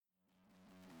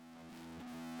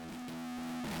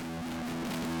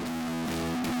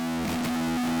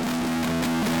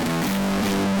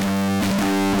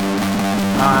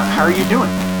How are you doing?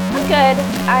 I'm good.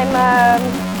 I'm,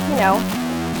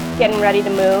 getting ready to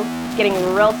move. Getting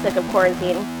real sick of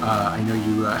quarantine. I know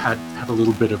you had a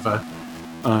little bit of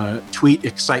a tweet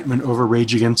excitement over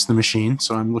Rage Against the Machine,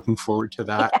 so I'm looking forward to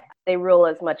that. Yeah, they rule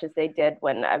as much as they did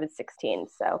when I was 16.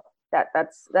 So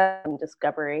that's a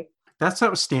discovery. That's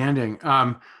outstanding.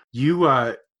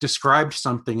 You described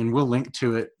something, and we'll link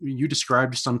to it. You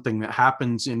described something that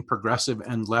happens in progressive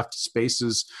and left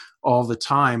spaces all the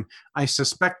time. I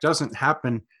suspect doesn't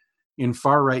happen in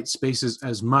far right spaces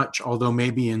as much, although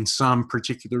maybe in some,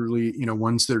 particularly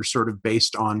ones that are sort of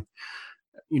based on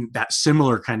that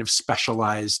similar kind of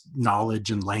specialized knowledge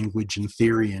and language and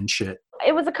theory and shit.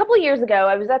 It was a couple of years ago.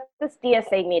 I was at this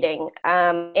DSA meeting,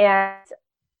 and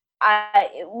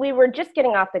we were just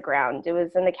getting off the ground. It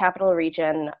was in the capital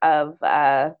region of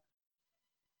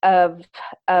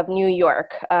New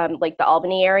York, like the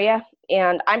Albany area.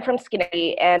 And I'm from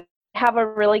Schenectady, and have a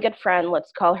really good friend.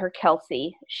 Let's call her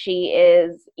Kelsey. She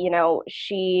is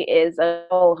a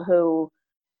girl who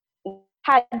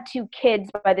had 2 kids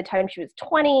by the time she was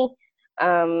 20.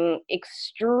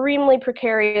 Extremely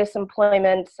precarious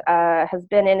employment, has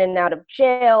been in and out of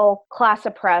jail, class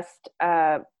oppressed,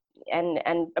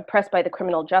 and oppressed by the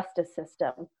criminal justice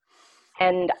system.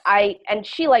 And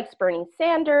she likes Bernie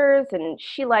Sanders, and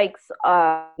she likes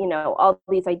all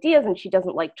these ideas, and she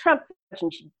doesn't like Trump,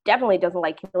 and she definitely doesn't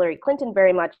like Hillary Clinton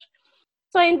very much.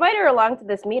 So I invite her along to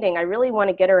this meeting. I really want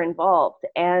to get her involved.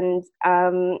 And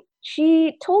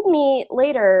she told me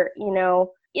later,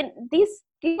 these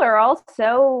people are all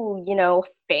so,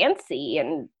 fancy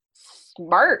and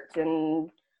smart, and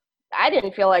I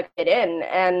didn't feel like I fit in.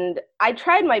 And I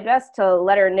tried my best to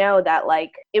let her know that,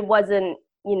 like, it wasn't,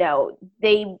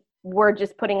 they were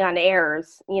just putting on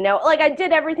airs, like I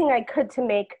did everything I could to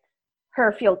make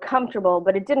her feel comfortable,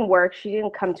 but it didn't work. She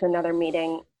didn't come to another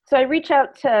meeting. So I reach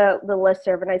out to the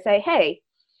listserv and I say, hey,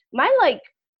 my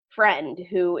friend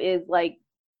who is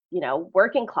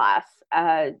working class,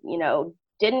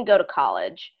 didn't go to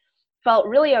college, felt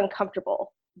really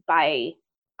uncomfortable by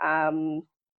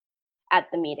at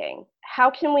the meeting. How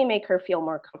can we make her feel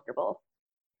more comfortable?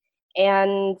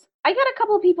 And I got a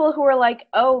couple of people who were like,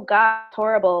 oh God, it's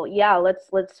horrible. Yeah,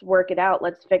 let's work it out.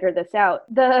 Let's figure this out.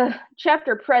 The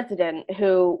chapter president,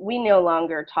 who we no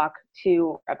longer talk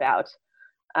to about,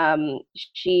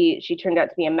 she turned out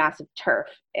to be a massive TERF,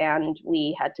 and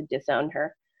we had to disown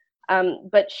her.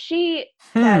 But she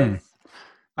says,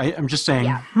 I'm just saying,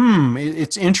 yeah,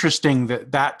 it's interesting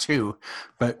that too,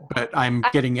 but I'm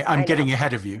getting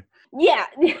ahead of you. Yeah,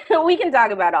 we can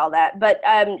talk about all that. But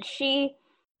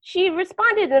she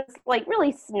responded in this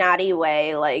really snotty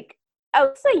way, like,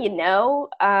 oh, so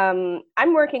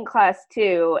I'm working class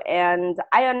too, and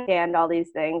I understand all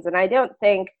these things, and I don't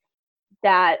think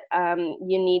that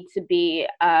you need to be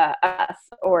us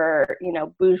or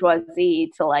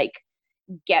bourgeoisie to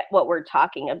get what we're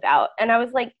talking about. And I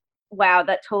was like, wow,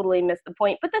 that totally missed the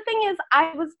point. But the thing is,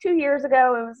 I was 2 years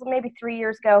ago, it was maybe 3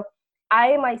 years ago,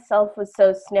 I myself was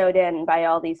so snowed in by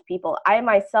all these people. I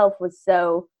myself was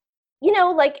so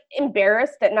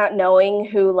embarrassed at not knowing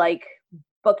who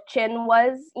Bookchin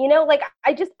was,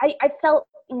 I felt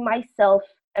myself,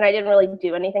 and I didn't really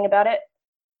do anything about it.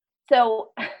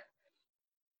 So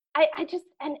I just,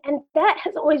 and that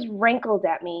has always rankled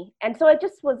at me. And so I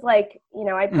just was like,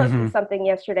 I posted something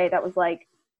yesterday that was like,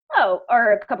 oh,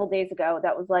 or a couple days ago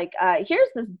that was like, here's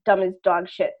this dumbest dog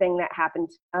shit thing that happened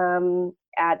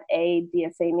at a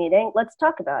DSA meeting. Let's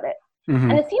talk about it.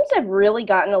 And it seems to have really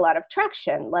gotten a lot of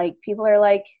traction. Like, people are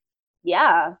like,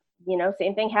 yeah,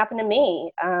 same thing happened to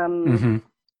me.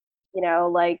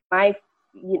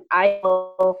 I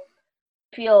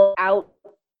feel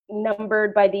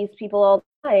outnumbered by these people all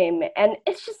the time. And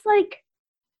it's just like,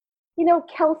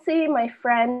 Kelsey, my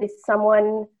friend, is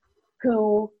someone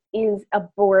who is a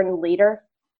born leader.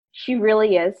 She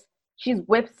really is. She's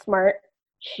whip smart.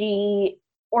 She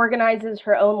organizes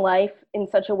her own life in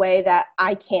such a way that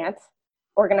I can't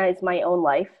organize my own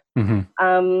life.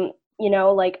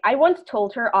 I once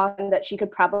told her often that she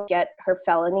could probably get her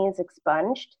felonies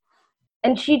expunged,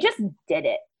 and she just did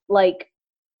it.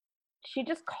 She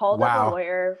just called up a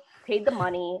lawyer, paid the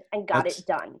money, and got it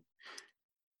done.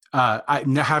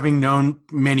 Having known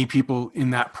many people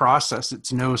in that process,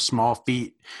 it's no small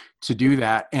feat to do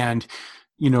that. And,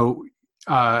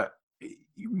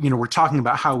 we're talking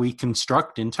about how we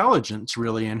construct intelligence,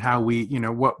 really, and how we,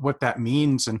 what that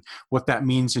means and what that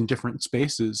means in different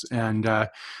spaces. And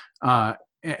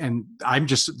I'm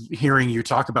just hearing you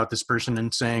talk about this person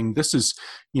and saying, this is,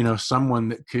 someone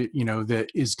that could, that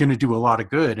is going to do a lot of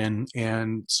good,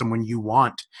 and someone you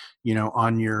want,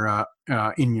 on your,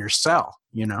 in your cell,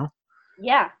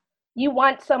 Yeah. You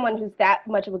want someone who's that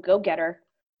much of a go-getter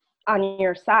on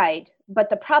your side. But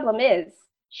the problem is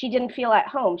she didn't feel at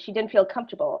home. She didn't feel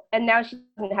comfortable. And now she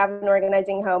doesn't have an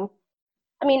organizing home.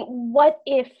 I mean, what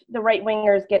if the right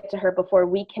wingers get to her before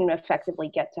we can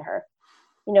effectively get to her?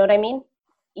 You know what I mean?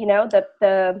 You know,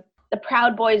 the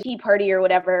Proud Boys Tea Party or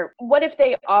whatever. What if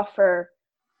they offer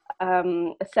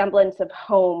a semblance of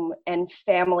home and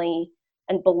family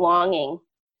and belonging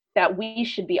that we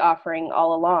should be offering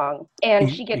all along?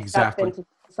 And she gets sucked into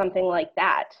something like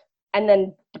that and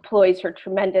then deploys her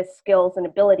tremendous skills and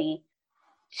ability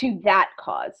to that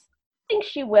cause. I think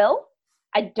she will.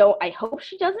 I hope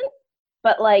she doesn't,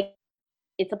 but like,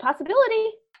 it's a possibility.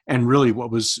 And really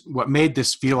what made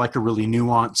this feel like a really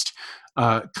nuanced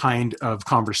kind of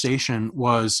conversation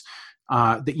was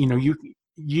that, you know,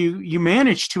 you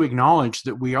managed to acknowledge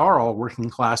that we are all working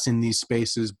class in these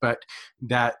spaces, but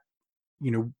that,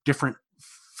 you know, different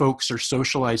folks are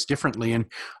socialized differently. And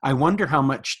I wonder how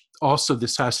much also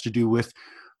this has to do with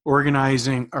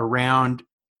organizing around,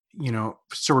 you know,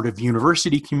 sort of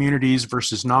university communities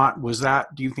versus not.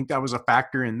 Do you think that was a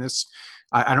factor in this?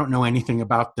 I don't know anything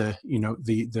about the, you know,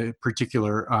 the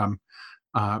particular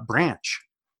branch.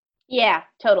 Yeah,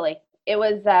 totally. It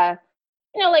was,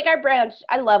 you know, like our branch,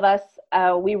 I love us,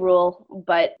 we rule,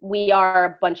 but we are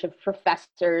a bunch of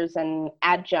professors and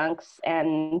adjuncts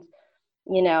and,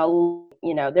 you know,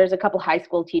 there's a couple high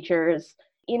school teachers,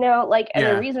 you know, like, and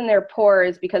the reason they're poor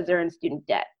is because they're in student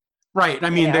debt. Right. I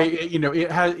mean, they, you know,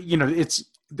 it has, you know,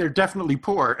 they're definitely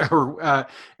poor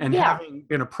and having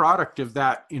been a product of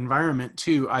that environment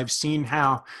too, I've seen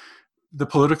how the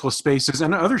political spaces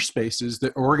and other spaces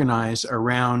that organize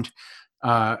around, you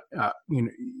know,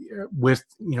 with,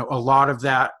 you know, a lot of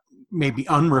that maybe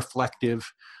unreflective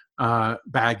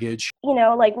baggage. You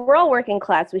know, like, we're all working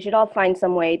class. We should all find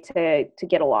some way to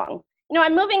get along. You know,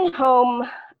 I'm moving home.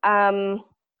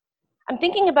 I'm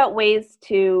thinking about ways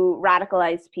to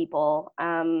radicalize people.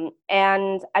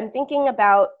 And I'm thinking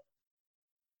about,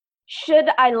 should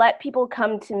I let people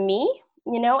come to me,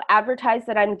 you know, advertise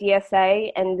that I'm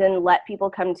DSA and then let people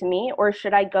come to me? Or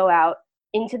should I go out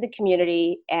into the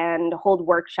community and hold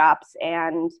workshops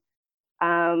and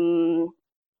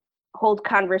hold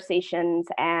conversations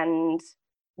and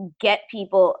get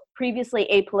people, previously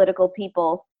apolitical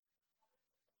people,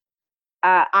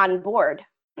 on board?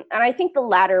 And I think the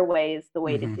latter way is the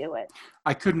way to do it.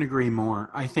 I couldn't agree more.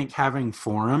 I think having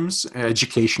forums,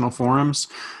 educational forums,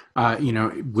 you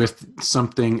know, with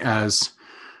something as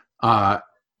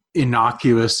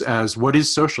innocuous as what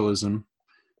is socialism,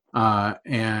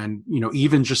 and, you know,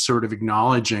 even just sort of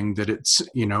acknowledging that it's,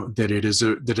 you know, that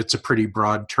it's a pretty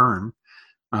broad term,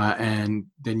 and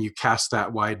then you cast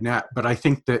that wide net. But I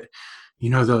think that, you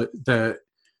know,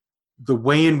 the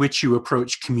way in which you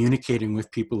approach communicating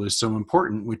with people is so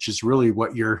important, which is really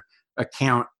what your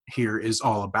account here is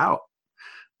all about.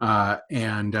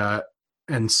 And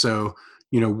so,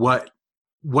 you know,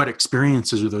 what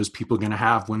experiences are those people going to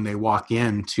have when they walk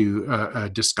into a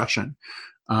discussion?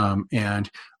 And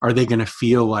are they going to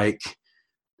feel like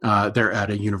they're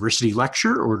at a university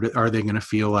lecture, or are they going to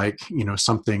feel like, you know,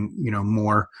 something, you know,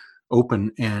 more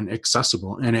open and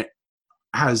accessible? And it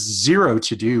has zero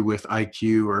to do with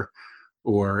IQ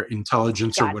or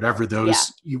intelligence or whatever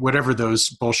those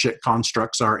bullshit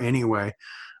constructs are anyway.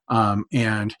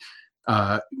 And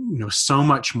you know, so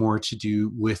much more to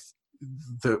do with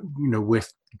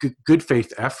with good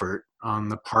faith effort on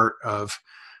the part of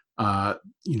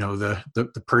you know,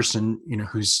 the person, you know,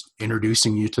 who's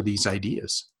introducing you to these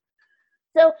ideas.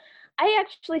 So I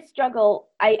actually struggle.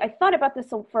 I thought about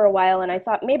this for a while, and I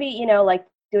thought maybe, you know, like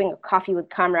doing a coffee with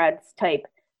comrades type,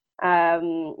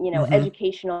 you know,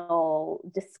 educational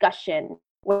discussion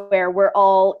where we're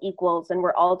all equals and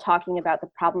we're all talking about the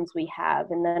problems we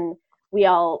have. And then we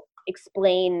all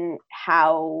explain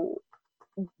how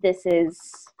this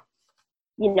is,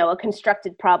 you know, a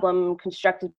constructed problem,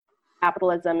 constructed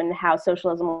capitalism, and how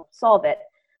socialism will solve it.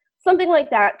 Something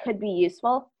like that could be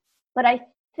useful. But I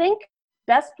think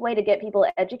best way to get people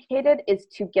educated is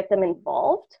to get them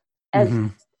involved as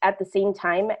at the same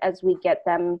time as we get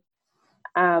them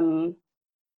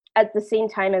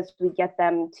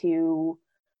to,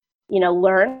 you know,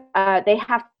 learn, they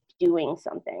have to be doing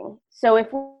something. So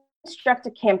if we construct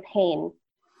a campaign,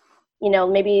 you know,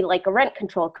 maybe like a rent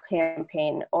control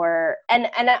campaign, or and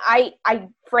I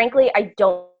frankly, I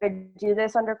don't do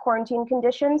this under quarantine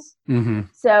conditions.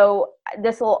 So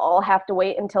this will all have to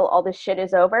wait until all this shit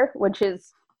is over, which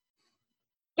is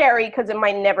scary because it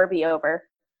might never be over.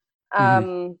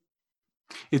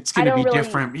 It's going to be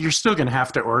different. You're still going to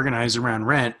have to organize around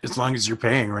rent as long as you're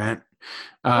paying rent.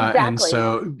 Exactly. And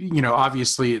so, you know,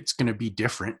 obviously it's going to be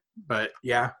different, but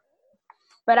yeah.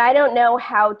 but I don't know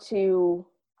how to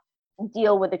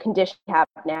deal with the condition we have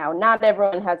now. Not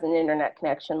everyone has an internet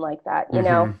connection like that. You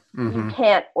know, you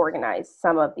can't organize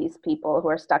some of these people who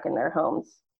are stuck in their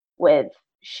homes with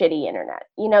shitty internet.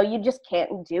 You know, you just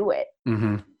can't do it.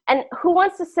 And who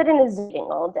wants to sit in a Zoom meeting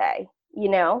all day? You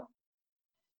know,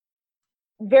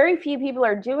 very few people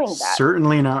are doing that.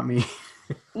 Certainly not me.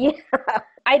 Yeah,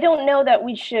 I don't know that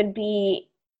we should be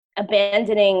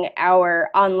abandoning our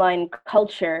online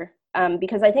culture,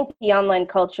 because I think the online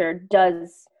culture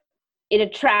it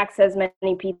attracts as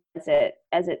many people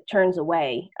as it turns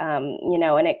away, you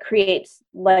know, and it creates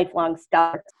lifelong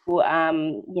stuff.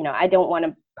 You know, I don't want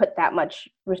to put that much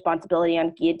responsibility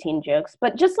on guillotine jokes,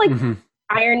 but just like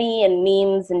irony and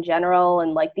memes in general,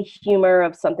 and like the humor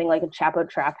of something like a Chapo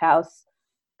Trap House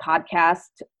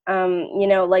podcast, you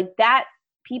know, like that,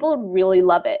 people really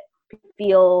love it,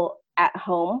 feel at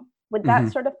home with that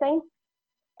sort of thing.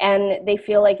 And they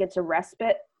feel like it's a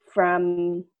respite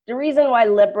from the reason why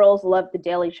liberals loved The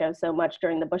Daily Show so much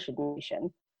during the Bush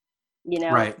administration. You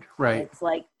know, right. It's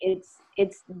like, it's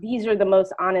these are the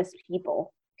most honest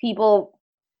people. People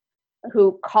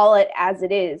who call it as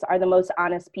it is are the most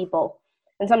honest people.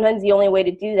 And sometimes the only way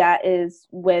to do that is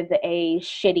with a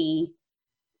shitty,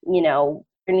 you know,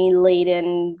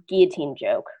 irony-laden guillotine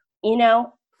joke, you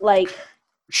know, like.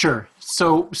 Sure.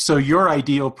 So your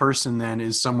ideal person then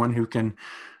is someone who can,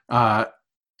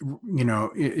 you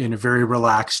know, in a very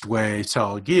relaxed way,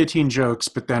 tell guillotine jokes,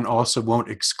 but then also won't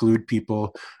exclude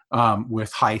people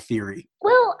with high theory.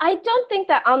 Well, I don't think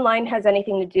that online has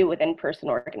anything to do with in-person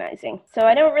organizing. So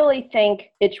I don't really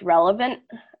think it's relevant.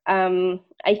 I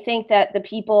think that the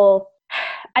people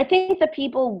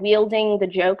wielding the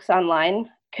jokes online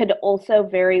could also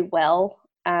very well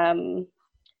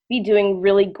be doing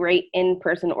really great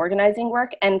in-person organizing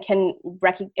work, and can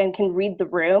read the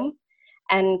room,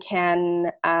 and can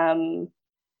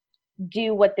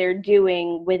do what they're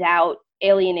doing without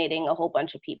alienating a whole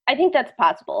bunch of people. I think that's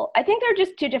possible. I think they're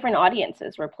just two different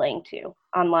audiences we're playing to,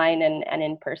 online and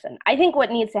in person. I think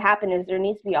what needs to happen is there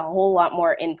needs to be a whole lot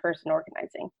more in-person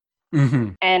organizing.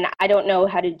 And I don't know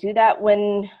how to do that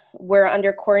when we're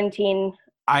under quarantine.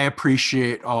 I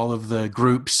appreciate all of the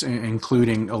groups,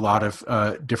 including a lot of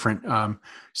different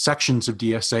sections of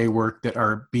DSA work that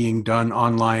are being done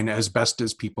online as best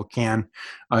as people can.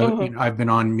 You know, I've been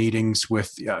on meetings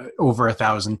with over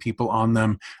 1,000 people on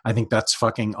them. I think that's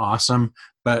fucking awesome.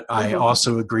 But I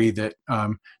also agree that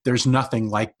there's nothing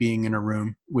like being in a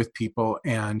room with people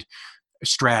and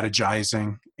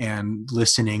strategizing and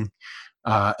listening.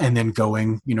 And then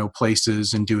going, you know,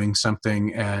 places and doing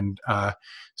something. And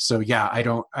so, yeah, I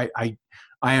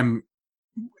am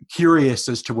curious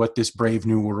as to what this brave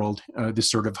new world, this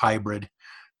sort of hybrid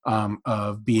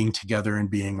of being together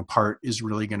and being apart is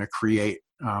really going to create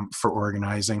for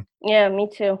organizing. Yeah, me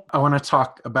too. I want to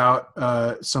talk about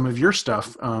some of your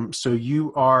stuff. So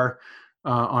you are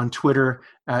on Twitter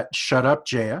at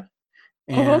ShutUpJaya,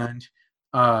 and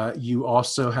you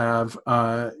also have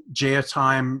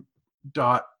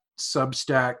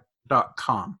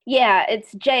jayatime.substack.com. Yeah,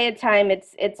 it's Jayatime.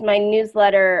 It's my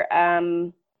newsletter.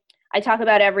 I talk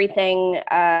about everything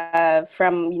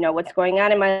from, you know, what's going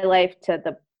on in my life to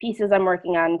the pieces I'm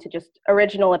working on to just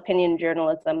original opinion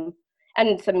journalism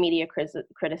and some media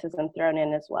criticism thrown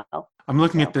in as well. I'm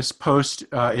looking at this post.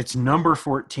 It's number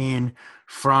 14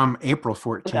 from April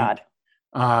 14th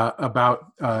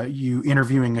about you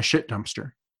interviewing a shit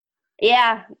dumpster.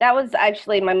 Yeah, that was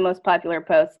actually my most popular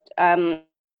post.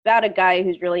 About a guy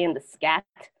who's really into scat.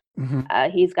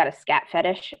 He's got a scat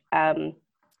fetish. And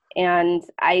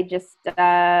I just,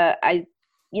 I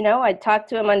talked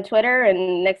to him on Twitter,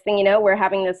 and next thing you know, we're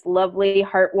having this lovely,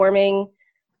 heartwarming,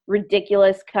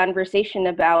 ridiculous conversation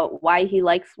about why he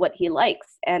likes what he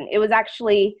likes. And it was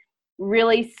actually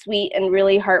really sweet and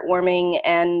really heartwarming,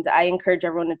 and I encourage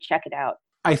everyone to check it out.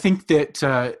 I think that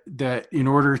that in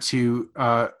order to,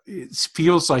 it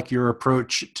feels like your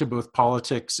approach to both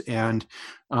politics and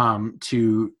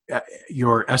to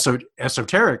your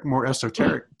more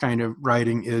esoteric kind of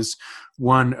writing is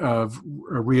one of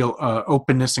a real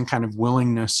openness and kind of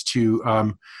willingness to.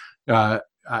 I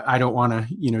don't want to,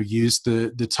 use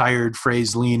the tired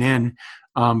phrase "lean in,"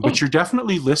 but you're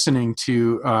definitely listening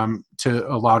to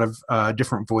a lot of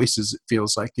different voices. It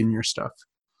feels like in your stuff.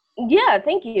 Yeah,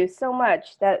 thank you so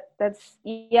much. That's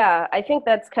I think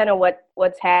that's kind of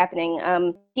what's happening.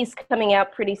 He's coming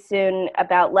out pretty soon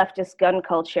about leftist gun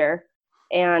culture,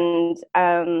 and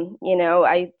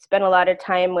I spent a lot of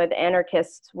time with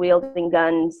anarchists wielding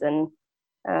guns, and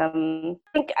I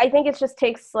think it just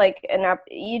takes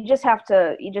you just have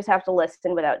to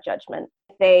listen without judgment.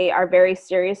 they are very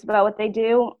serious about what they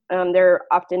do. They're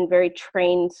often very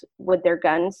trained with their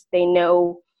guns.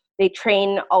 They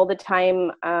train all the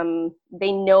time.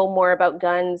 They know more about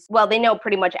guns. Well, they know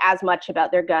pretty much as much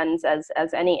about their guns as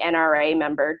any NRA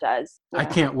member does. Yeah. I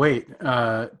can't wait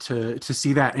to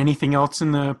see that. Anything else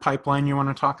in the pipeline you want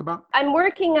to talk about? I'm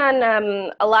working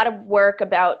on a lot of work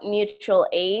about mutual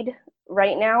aid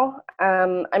right now.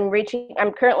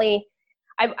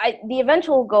 The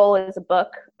eventual goal is a book,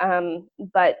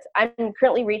 but I'm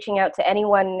currently reaching out to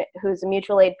anyone who's a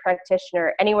mutual aid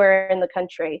practitioner anywhere in the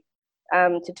country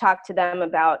to talk to them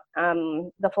about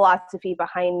the philosophy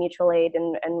behind mutual aid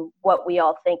and what we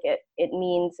all think it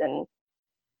means and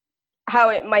how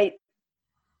it might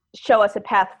show us a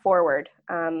path forward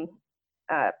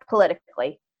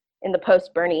politically in the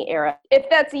post-Bernie era. If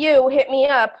that's you, hit me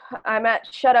up. I'm at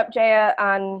ShutUpJaya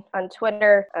on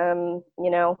Twitter.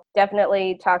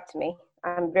 Definitely talk to me.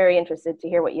 I'm very interested to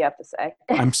hear what you have to say.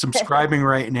 I'm subscribing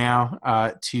right now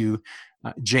to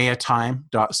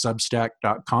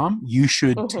jayatime.substack.com. You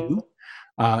should too.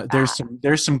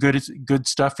 There's some good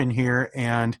stuff in here,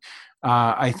 and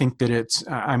I think that it's.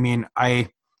 I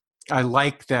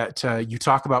like that you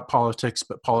talk about politics,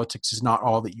 but politics is not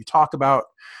all that you talk about.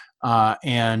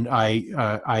 And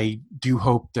I do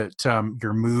hope that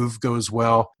your move goes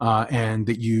well, and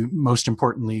that you, most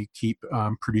importantly, keep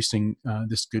producing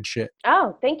this good shit.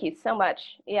 Oh, thank you so much.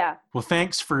 Yeah. Well,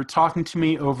 thanks for talking to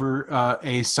me over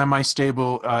a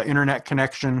semi-stable internet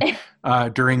connection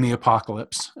during the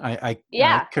apocalypse. I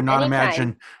could not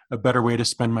imagine a better way to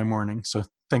spend my morning. So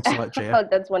thanks a lot, Jaya. Oh,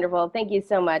 that's wonderful. Thank you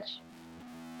so much.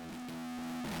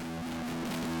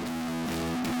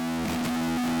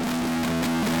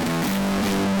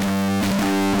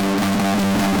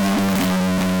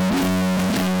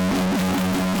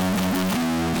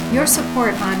 Your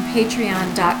support on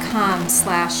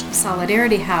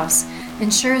patreon.com/solidarityhouse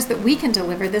ensures that we can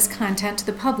deliver this content to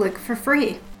the public for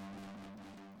free.